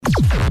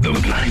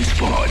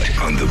Spot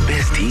on the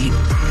best heat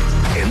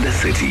in the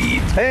city.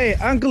 Hey,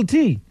 Uncle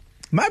T.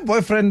 My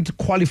boyfriend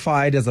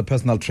qualified as a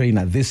personal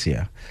trainer this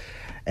year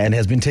and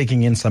has been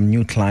taking in some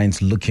new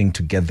clients looking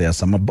to get their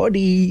summer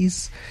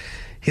bodies.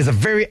 He's a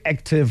very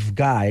active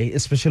guy,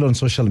 especially on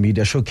social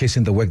media,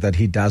 showcasing the work that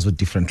he does with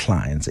different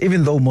clients.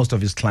 Even though most of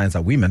his clients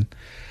are women,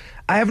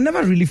 I have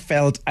never really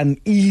felt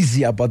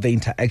uneasy about the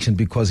interaction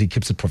because he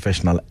keeps it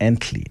professional and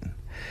clean.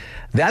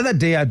 The other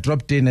day, I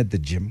dropped in at the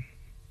gym,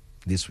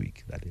 this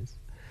week, that is.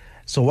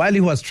 So while he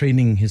was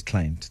training his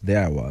client,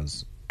 there I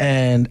was.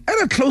 And at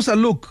a closer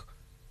look,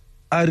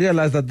 I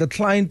realized that the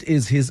client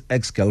is his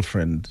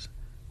ex-girlfriend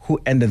who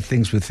ended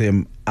things with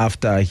him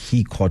after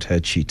he caught her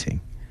cheating.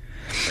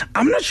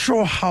 I'm not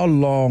sure how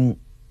long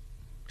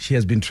she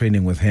has been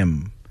training with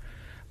him,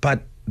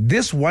 but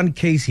this one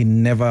case he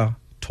never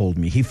told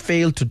me. He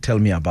failed to tell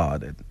me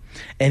about it.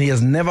 And he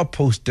has never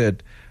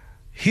posted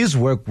his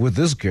work with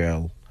this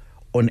girl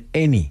on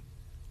any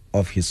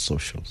of his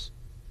socials.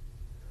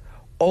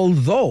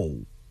 Although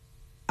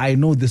I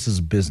know this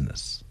is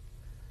business,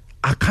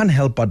 I can't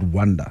help but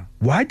wonder,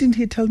 why didn't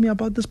he tell me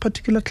about this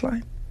particular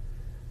client?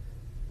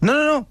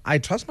 No. I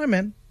trust my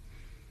man.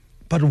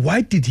 But why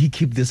did he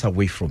keep this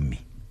away from me?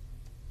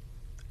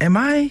 Am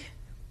I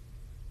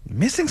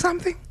missing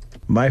something?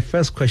 My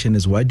first question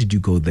is, why did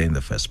you go there in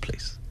the first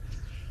place?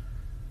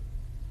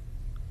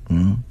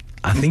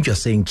 I think you're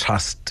saying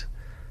trust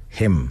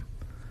him.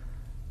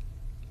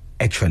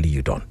 Actually,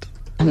 you don't.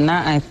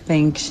 Now I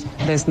think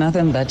there's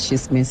nothing that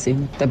she's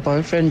missing. The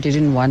boyfriend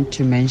didn't want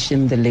to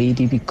mention the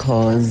lady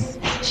because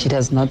she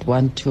does not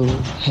want to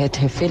hurt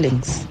her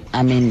feelings.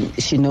 I mean,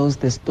 she knows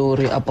the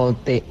story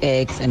about the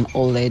ex and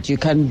all that. You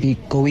can't be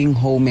going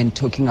home and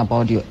talking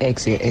about your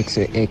ex.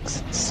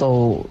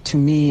 So to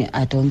me,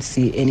 I don't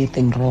see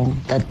anything wrong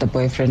that the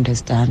boyfriend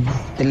has done.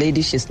 The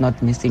lady, she's not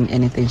missing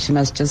anything. She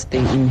must just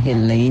stay in her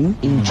lane,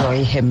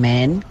 enjoy her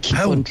man, keep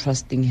on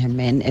trusting her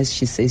man as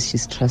she says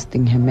she's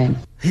trusting her man.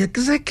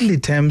 Exactly,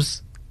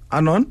 Thames.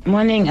 Anon?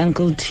 Morning,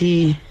 Uncle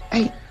T.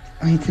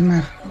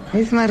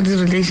 It's my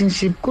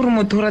relationship.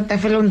 And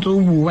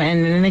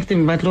the next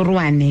thing,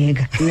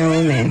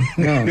 no, man,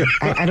 no.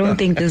 I don't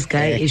think this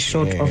guy is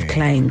short of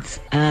clients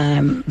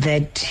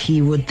that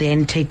he would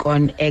then take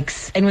on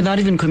ex and without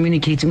even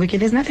communicating. Okay,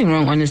 there's nothing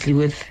wrong, honestly,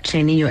 with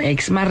training your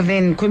ex. But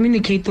then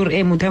communicate or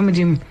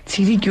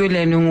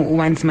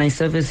wants my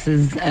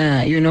services,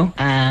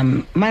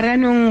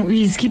 Marano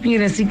is keeping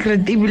it a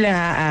secret. No,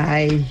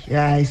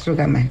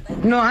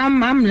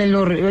 I'm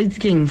Lelor. It's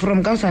king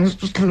from Kausan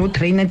to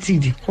train at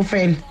City.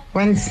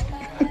 Once.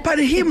 But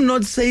him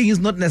not saying is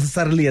not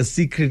necessarily a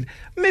secret.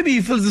 Maybe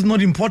he feels it's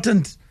not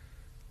important.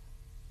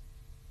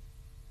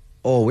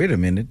 Oh, wait a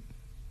minute.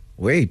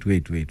 Wait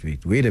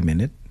a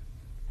minute.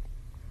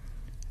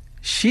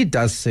 She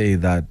does say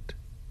that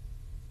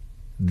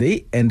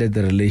they ended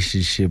the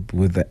relationship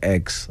with the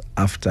ex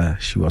after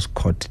she was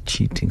caught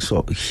cheating.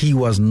 So he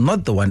was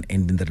not the one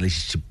ending the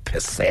relationship per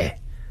se.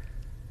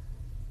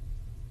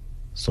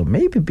 So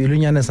maybe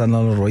Bilunyana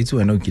Sanalo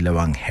Roitsu and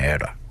Okilawang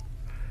Hera.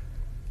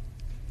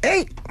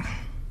 Hey,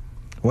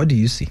 what do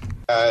you see?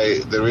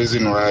 The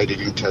reason why I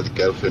didn't tell the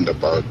girlfriend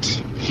about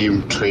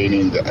him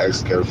training the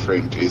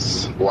ex-girlfriend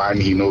is, one,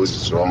 he knows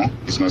it's wrong.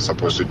 He's not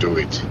supposed to do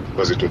it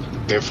because it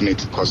would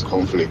definitely cause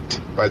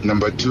conflict. But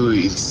number two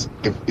is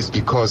it's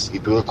because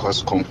it will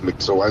cause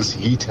conflict. So once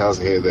he tells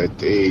her that,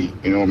 hey,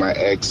 my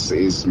ex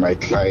is my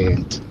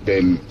client,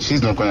 then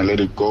she's not going to let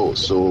it go.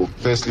 So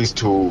firstly is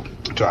to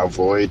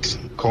avoid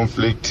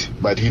conflict,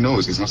 but he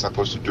knows he's not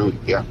supposed to do it,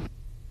 yeah.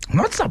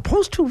 Not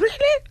supposed to,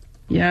 really?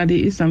 Yeah, there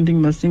is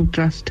something missing,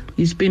 trust.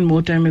 You spend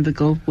more time with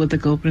the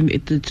girlfriend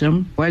at the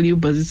gym while you're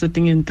busy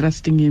sitting and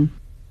trusting him.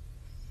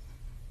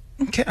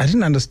 Okay, I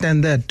didn't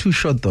understand that. Too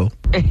short, though.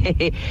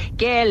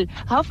 Girl,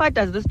 how far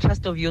does this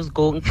trust of yours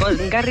go? Because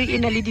Ngari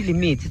in a little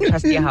limit,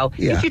 trust you how.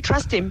 Yeah. If you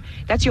trust him,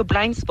 that's your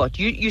blind spot.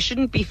 You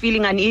shouldn't be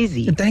feeling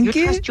uneasy. Thank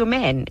you. Trust your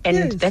man,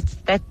 and Yes.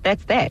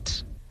 that's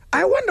that.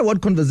 I wonder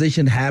what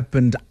conversation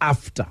happened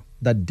after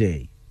that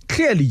day.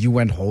 Clearly, you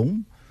went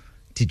home.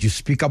 Did you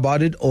speak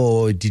about it,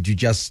 or did you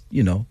just,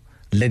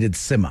 let it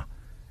simmer?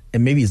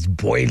 And maybe it's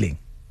boiling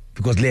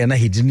because Leana,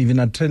 he didn't even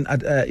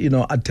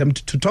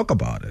attempt to talk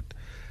about it.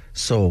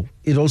 So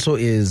it also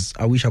is,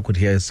 I wish I could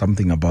hear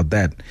something about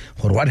that.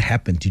 Or what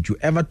happened? Did you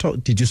ever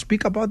talk? Did you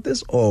speak about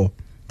this, or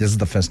this is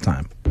the first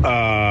time?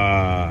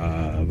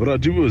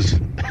 Brajibus.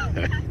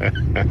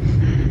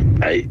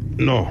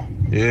 No.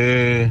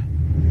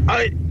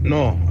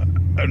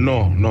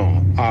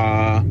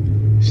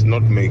 It's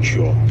not make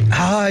sure.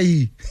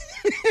 Hi.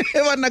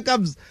 Ewana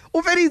comes.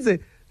 Uferize.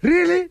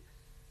 Really?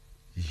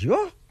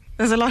 Yo.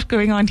 There's a lot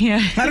going on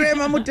here.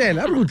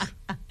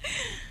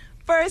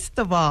 First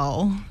of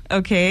all,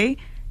 okay,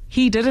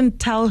 he didn't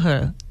tell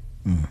her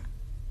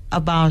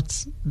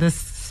about this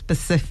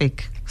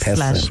specific /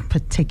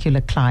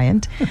 particular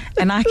client.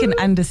 And I can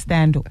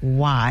understand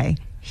why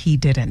he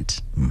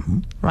didn't.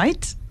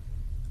 Right?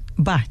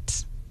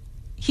 But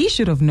he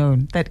should have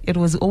known that it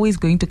was always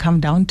going to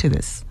come down to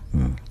this.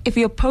 If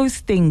you're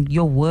posting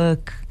your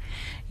work,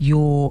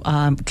 your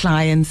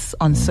clients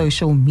on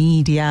social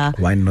media.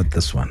 Why not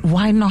this one?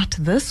 Why not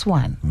this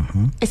one?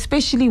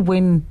 Especially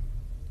when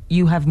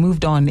you have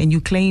moved on and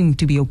you claim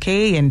to be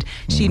okay, and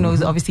she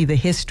knows obviously the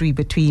history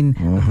between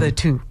the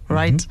two,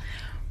 right?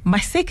 My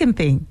second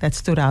thing that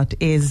stood out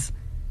is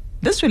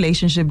this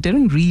relationship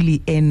didn't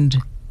really end,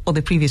 or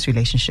the previous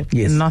relationship,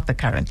 not the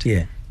current.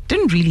 Yeah.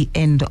 Didn't really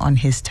end on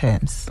his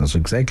terms.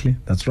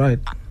 That's right.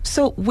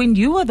 So when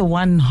you are the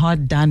one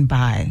hard done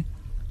by,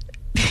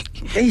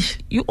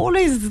 you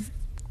always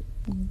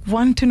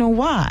want to know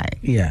why.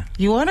 Yeah.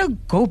 You want to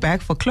go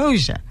back for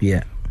closure.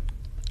 Yeah.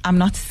 I'm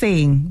not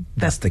saying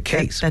that's the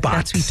case, that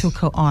but we took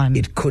her on.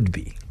 It could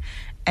be.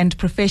 And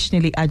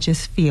professionally, I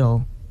just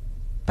feel,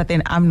 but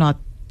then I'm not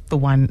the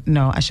one.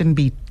 No, I shouldn't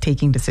be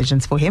taking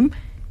decisions for him.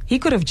 He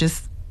could have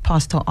just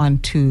passed her on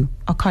to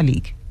a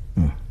colleague,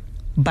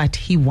 but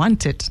he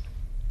wanted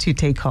to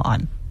take her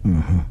on.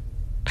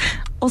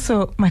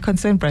 Also, my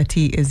concern,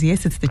 Bratty, is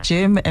yes, it's the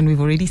gym, and we've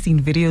already seen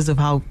videos of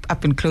how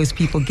up and close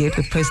people get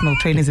with personal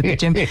trainers at the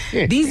gym.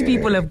 These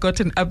people have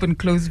gotten up and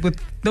close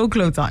with no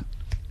clothes on.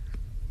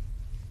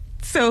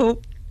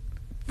 So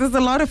there's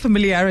a lot of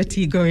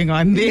familiarity going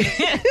on there.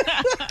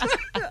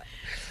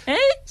 Hey?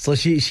 So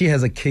she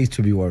has a case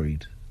to be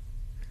worried.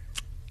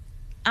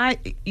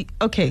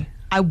 Okay.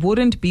 I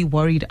wouldn't be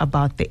worried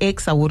about the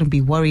ex. I wouldn't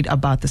be worried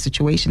about the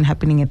situation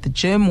happening at the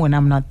gym when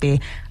I'm not there.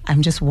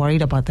 I'm just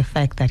worried about the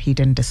fact that he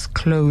didn't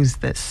disclose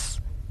this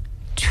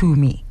to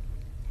me.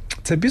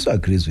 Tsepiso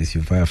agrees with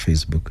you via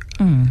Facebook.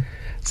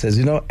 Says,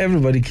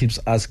 everybody keeps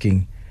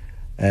asking,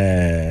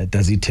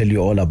 does he tell you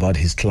all about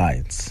his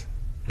clients?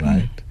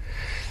 Right?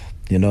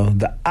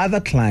 The other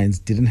clients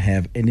didn't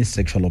have any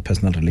sexual or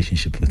personal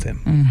relationship with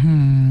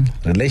him.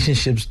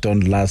 Relationships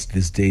don't last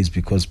these days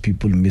because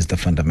people miss the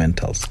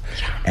fundamentals.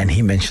 And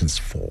he mentions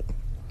 4.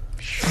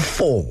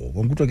 4.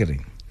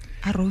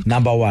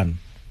 Number 1,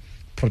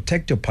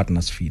 protect your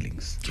partner's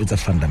feelings. It's a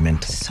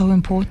fundamental. So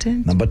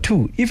important. Number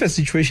 2, if a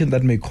situation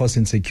that may cause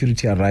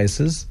insecurity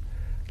arises,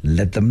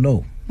 let them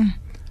know.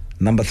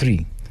 Number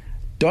 3,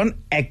 don't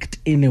act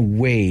in a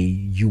way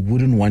you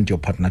wouldn't want your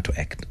partner to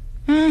act.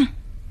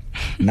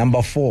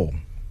 Number 4,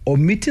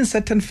 omitting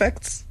certain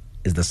facts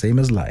is the same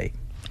as lying.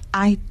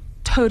 I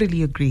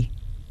totally agree.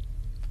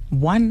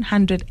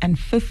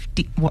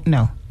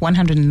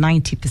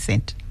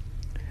 190%.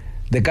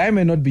 The guy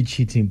may not be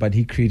cheating, but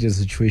he created a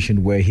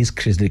situation where his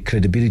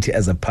credibility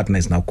as a partner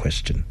is now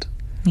questioned.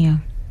 Yeah.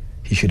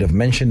 He should have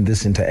mentioned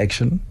this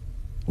interaction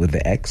with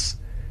the ex,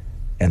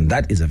 and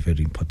that is a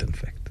very important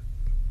fact.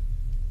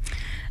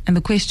 And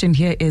the question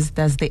here is,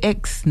 does the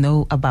ex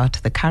know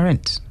about the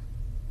current?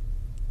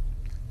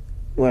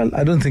 Well,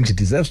 I don't think she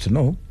deserves to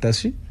know, does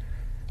she?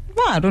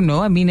 Well, I don't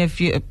know. I mean,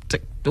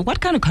 what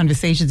kind of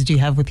conversations do you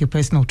have with your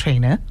personal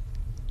trainer?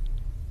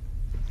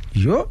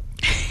 Yo?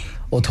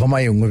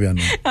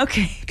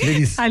 Okay.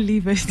 Ladies, I'll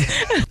leave it.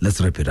 Let's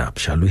wrap it up,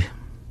 shall we?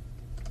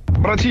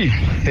 Brati,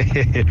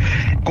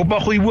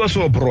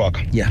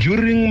 Yeah.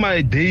 during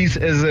my days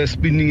as a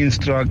spinning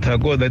instructor,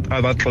 go that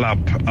other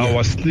club, I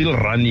was still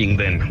running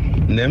then.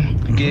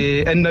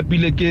 Ke ended up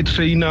ke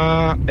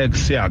trainer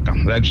ex yaka,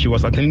 like she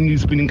was attending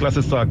spinning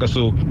classes,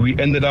 so we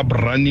ended up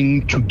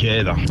running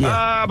together.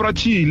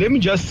 Brati, let me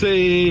just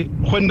say,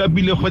 and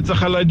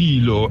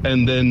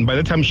then by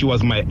the time she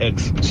was my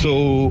ex,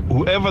 so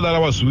whoever that I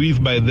was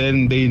with by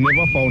then, they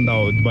never found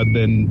out, but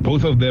then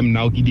both of them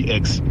now the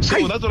ex.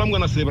 So that's what I'm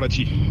gonna say,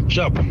 Brati.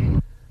 Sharp.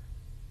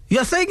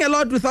 You're saying a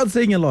lot without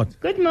saying a lot.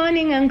 Good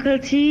morning, Uncle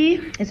T.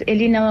 It's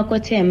Elina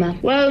Wakotema.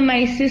 Well,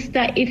 my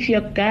sister, if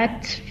your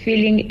gut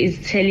feeling is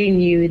telling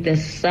you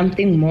there's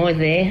something more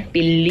there,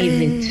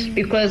 believe it.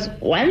 Because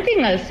one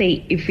thing I'll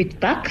say, if it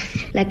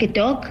barks like a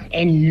dog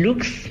and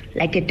looks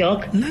like a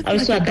dog,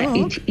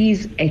 it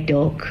is a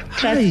dog.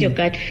 Trust your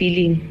gut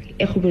feeling.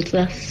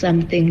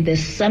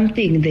 There's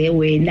something there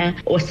where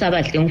or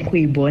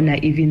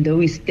even though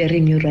he's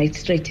staring you right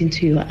straight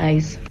into your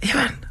eyes.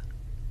 Ivan,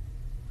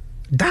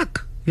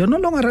 Duck, you're no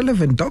longer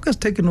relevant. Doc has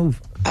taken over.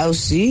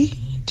 Ausi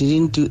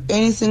didn't do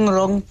anything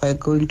wrong by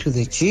going to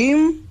the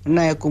gym. And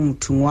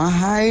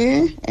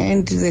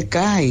the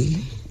guy,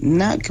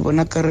 na ke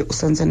bona kare o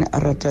santsane a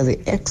rata the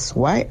ex.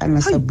 Why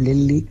anasa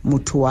bolelle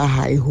motho wa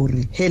hae hore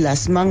he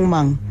last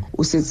mang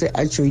o setse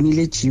a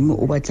joinile gym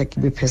o batla ke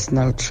be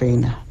personal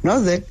trainer.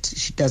 Not that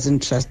she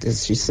doesn't trust,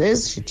 as she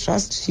says, she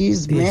trusts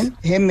his man,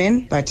 her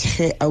man, but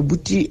he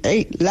abuti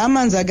la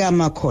manzaga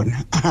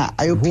makhona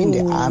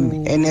ayophinde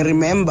ame. And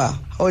remember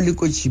only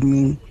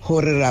coaching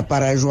hore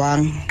rapara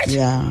jwang.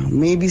 Yeah,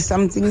 maybe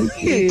something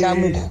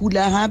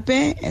hula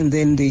happen and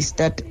then they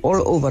start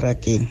all over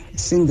again.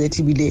 Seeing that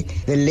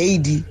the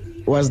lady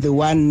was the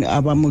one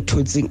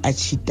abamutotsing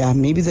achita.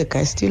 Maybe the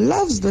guy still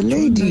loves the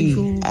lady.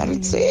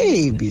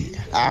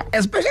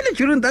 Especially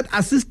during that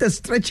assisted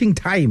stretching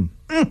time.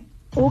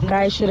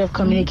 guy should have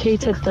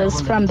communicated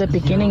this from the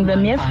beginning. The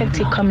mere fact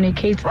he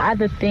communicates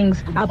other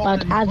things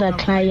about other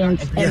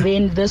clients, and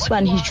then this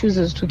one he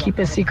chooses to keep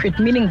a secret,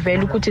 meaning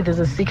very good there's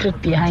a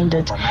secret behind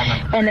it.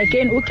 And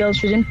again, girl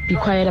shouldn't be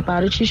quiet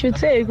about it. She should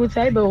say,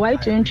 but why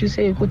don't you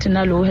say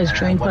Nalo has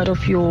joined part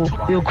of your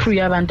crew?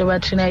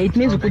 It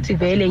means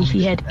Vele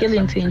he had ill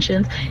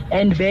intentions,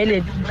 and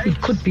Vele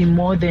it could be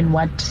more than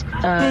what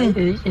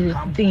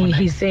thing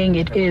he's saying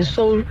it is.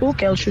 So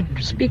girl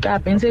should speak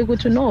up and say,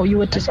 no, you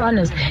were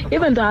dishonest.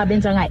 Even though I've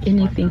been saying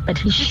anything, but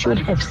he should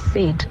have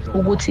said,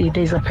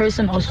 there's a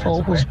person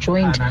also who's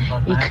joined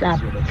a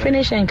club.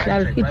 Finish and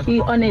club,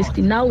 be honest.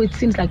 Now it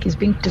seems like he's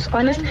being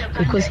dishonest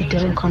because he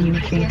didn't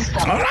communicate.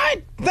 All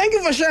right. Thank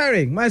you for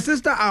sharing. My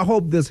sister, I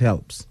hope this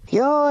helps.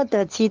 Yo,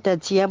 that's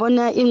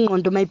yabona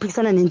ingqondo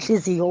mayiphikisana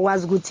nenhliziyo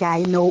wazi ukuthi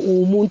hayi no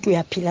umuntu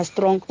uyaphila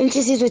strong.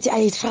 Inhliziyo ithi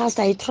I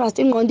trust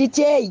ingqondo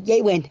ithi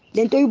hey wena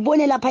lento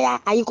uyibone lapha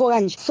ayikho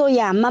kanje. So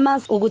yeah,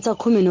 mama ukuthi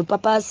akhume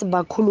nopapasi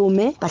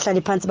bakhulume,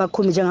 bahlale phansi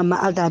bakhulume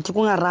njengama adult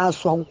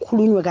kungaraswa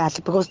ukukhulunywe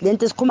kahle because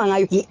lento esikhuluma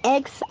ngayo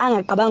i-ex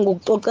angaqabanga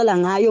ukucocela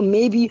ngayo,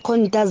 maybe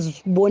khona into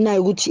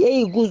azibonayo ukuthi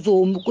hey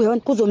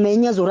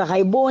kuzomenya zora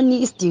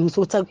hayiboni isidingo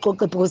sokuthi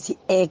akucoce because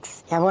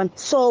i-ex yabona.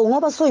 So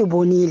ngoba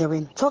soyibonile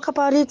wena, talk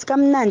about it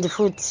kamnandi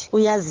futhi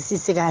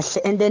uyazisise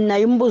kahle, and then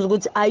nayo umbuzo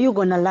ukuthi are you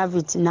gonna love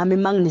it nami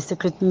mangine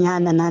secret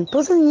nyana nani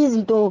because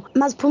izinto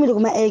masiphumile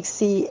kuma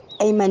ex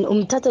amen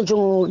umthatha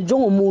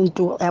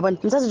njengomuntu yabona,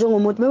 umthatha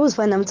njengomuntu maybe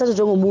usifana umthatha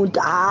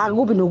njengomuntu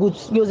akubi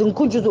nokuthi yoze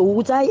ngikhunjuzwe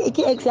ukuthi hayi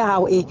i-ex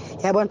yawo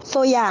yabona.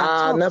 So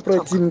yeah na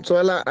Prati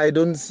Mtswala, I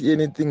don't see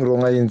anything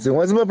wrong ayenzing.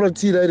 What's my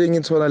Prati la reng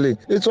itshwana le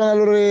itshwana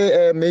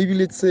lore maybe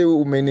let's say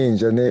u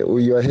manager ne or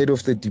you are head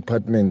of the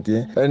department,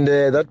 and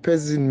that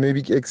person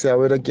maybe ex ya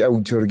wena ke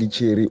author ke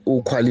cherry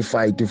o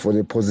qualified for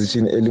the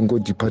position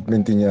elingo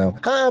department yawo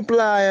ha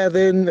apply,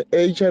 then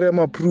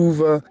HRM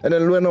approver, and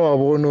then wena wa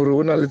bona hore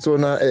una le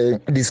tsona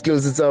the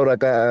skills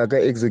tsa ka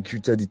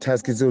executor the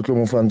tasks tse o tlo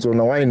mo fang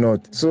tsona, why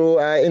not? So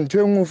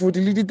ntweng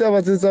futhi le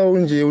ditaba tsa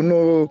nje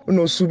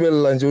uno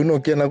subella nje uno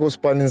kena go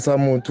spanning sa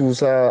motho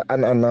sa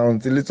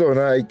unannounced le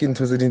tsona ke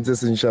ntho tse dintse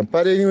sensha.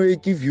 But anyway,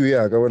 give you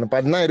ya ka bona,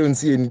 but now I don't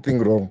see anything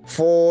wrong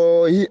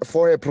for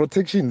her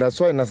protection. That's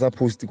why na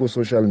supposed to go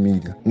social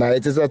media na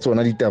etsa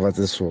tsona ditaba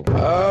tse so.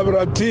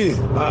 Brati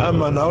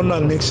man hauna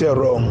next year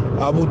wrong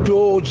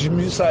abuto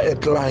jimisa a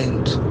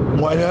client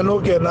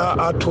mwanyano kena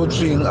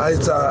athotsing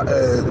aitsa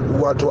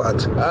what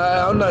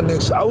hauna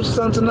next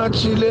ausantna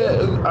chile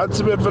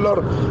atsibe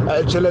velor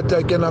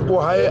cheleta kena ko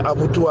hae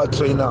abuto wa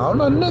trainer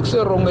hauna next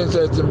year wrong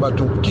etsa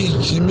tsimbatu ki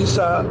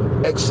jimisa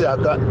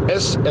exiaka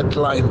as a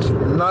client,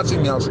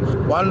 nothing else.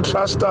 One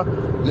truster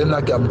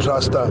lena ke am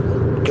truster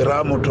ke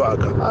ra motho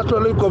aka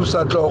atole ko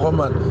bsa tlogo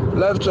man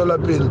life tswela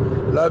pele.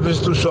 Life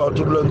is too short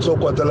to learn so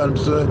Catalan.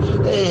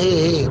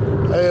 Hey,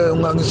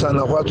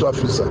 ngangisana go tswa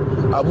fisa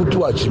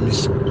abutu wa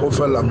chimisa go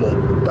fela mo.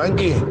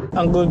 Thank you.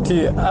 Uncle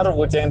T,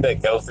 the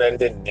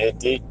girlfriend in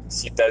Neti,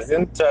 she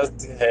doesn't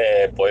trust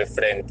her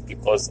boyfriend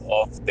because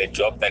of the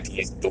job that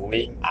he's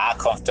doing.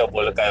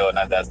 Comfortable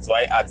kayona. That's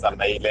why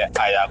atsamaile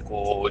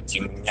ayako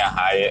jimnya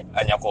hae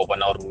anyako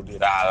bona rudi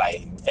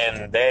ralai.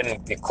 And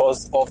then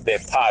because of the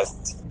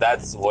past,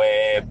 that's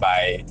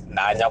whereby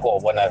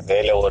nanyako bona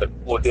vele or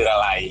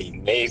udiralai.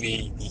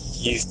 Maybe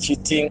he's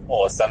cheating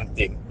or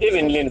something.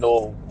 Even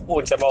though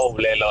or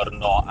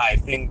no, I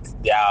think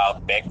they are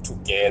back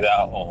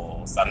together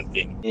or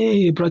something.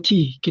 Hey,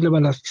 Prati,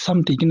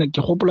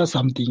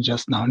 something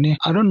just now.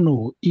 I don't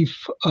know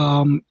if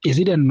is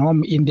it a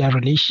norm in their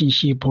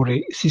relationship or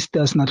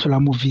sisters naturally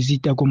mo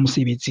visit go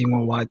mosebetsing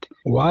or what?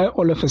 Why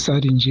all of a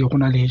sudden je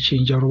gona le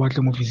change or what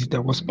le mo visit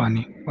go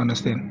Spani?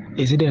 Understand?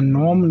 Is it a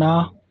norm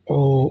now?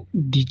 Or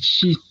did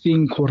she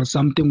think or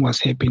something was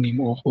happening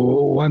or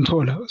one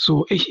told her?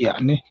 So yeah,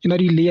 in a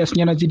layers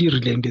nyana di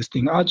relate this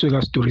thing. I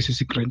tell stories is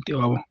secret.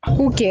 Who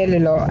she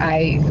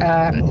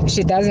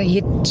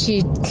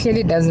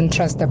clearly doesn't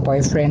trust the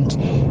boyfriend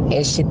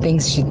as she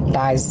thinks she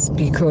does,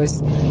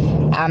 because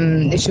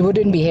she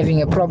wouldn't be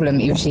having a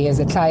problem if she has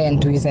a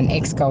client who is an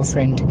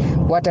ex-girlfriend.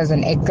 What does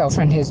an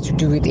ex-girlfriend has to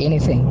do with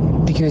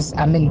anything? Because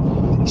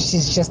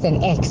she's just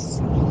an ex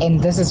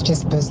and this is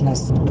just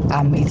business.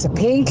 It's a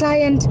paying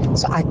client,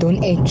 so I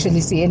don't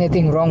actually see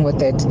anything wrong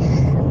with it.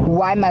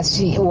 Why must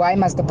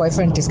the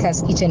boyfriend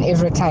discuss each and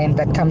every client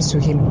that comes to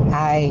him?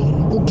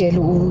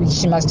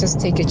 She must just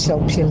take a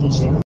chill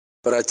pill.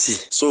 Prati,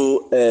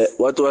 so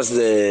what was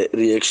the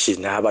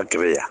reaction?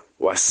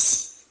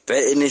 Was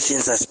there anything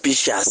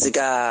suspicious?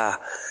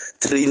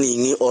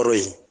 Training or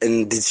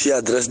and did she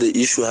address the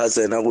issue has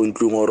an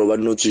include or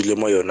one no chile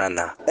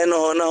moyonana? And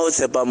on how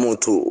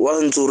sepamoto,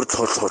 one zur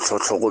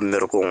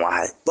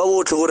why? But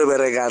what to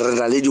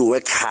lady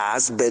work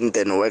husband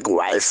and work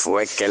wife,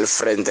 work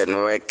girlfriend and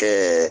work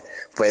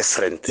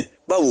boyfriend.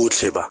 But what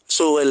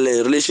so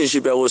well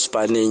relationship I was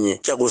spanning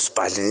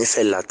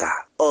felata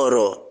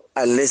or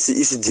unless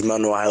if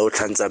demand wa o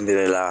tlantsa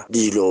mirela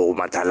dilo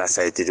matala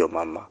side do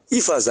mama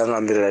if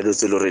azanga mirela do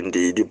tselo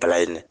rendi di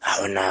blind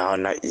ha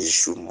ona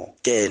issue mo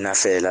ke na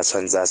fela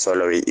tshwanza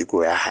solo e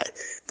go ya hae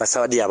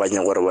basadi ya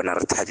banya gore bona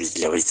re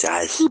thabile o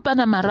tsai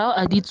supana marao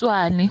a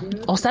ditswane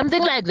or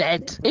something like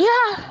that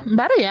yeah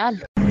mbarial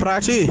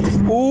Prachi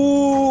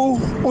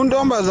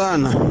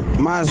untombazana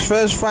must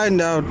first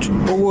find out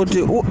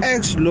ukuthi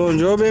u-ex lo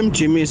njobe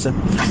emjimisa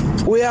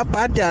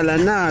uyabhadala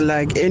na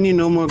like any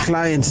normal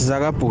clients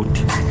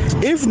zakabhuti.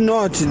 If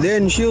not,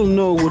 then she'll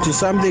know ukuthi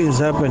something is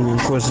happening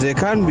because there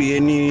can't be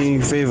any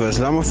favors.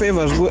 Lama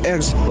favors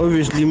ku-ex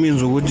obviously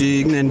means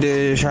ukuthi kunento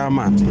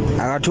eshamanzi.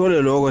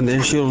 Akathole lokho and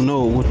then she'll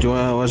know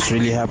ukuthi what's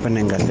really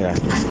happening kahle.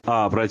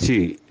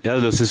 Prachi,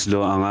 yazi lo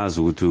sisilo angazi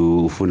ukuthi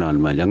ufunani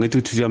manje. Angithi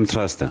uthi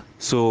uyamtrusta.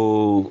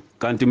 So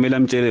kanti kumele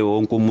amtshele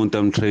wonke umuntu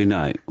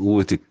amtrainayo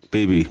ukuthi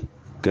baby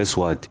guess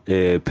what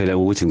phela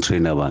ukuthi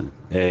ngitraina abantu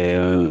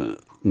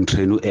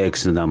ngitrain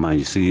u-X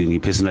namanje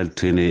ngi-personal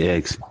trainer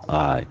X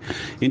hayi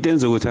into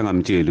enza ukuthi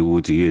angamtsheli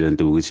ukuthi yile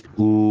nto ukuthi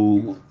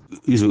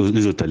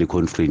izodala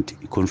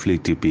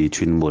i-conflict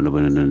between bona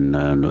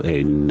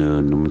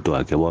nomuntu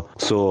wakhe yabo.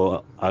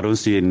 So I don't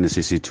see any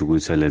necessity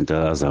ukuthi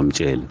lento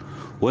azamtshela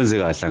wenze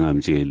kahle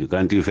angamtsheli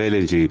kanti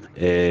vele nje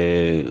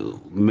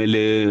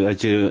kumele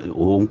atshe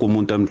wonke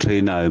umuntu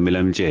amtrainayo kumele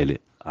amtshele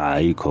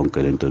hayi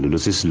konke lento lo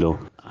sisilo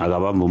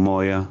akabamba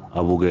umoya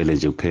abukele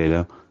nje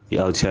kuphela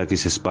i-out yakhe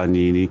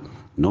isespanini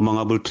noma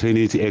ngabe utrain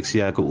i-X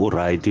yakhe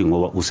uright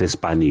ngoba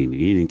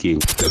usespanini yini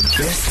inkinga. The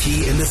best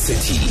tea in the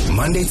city,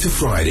 Monday to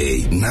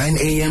Friday, 9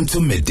 a.m.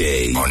 to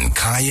midday on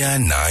Kaya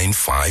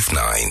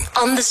 959.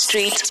 On the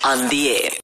street, on the air.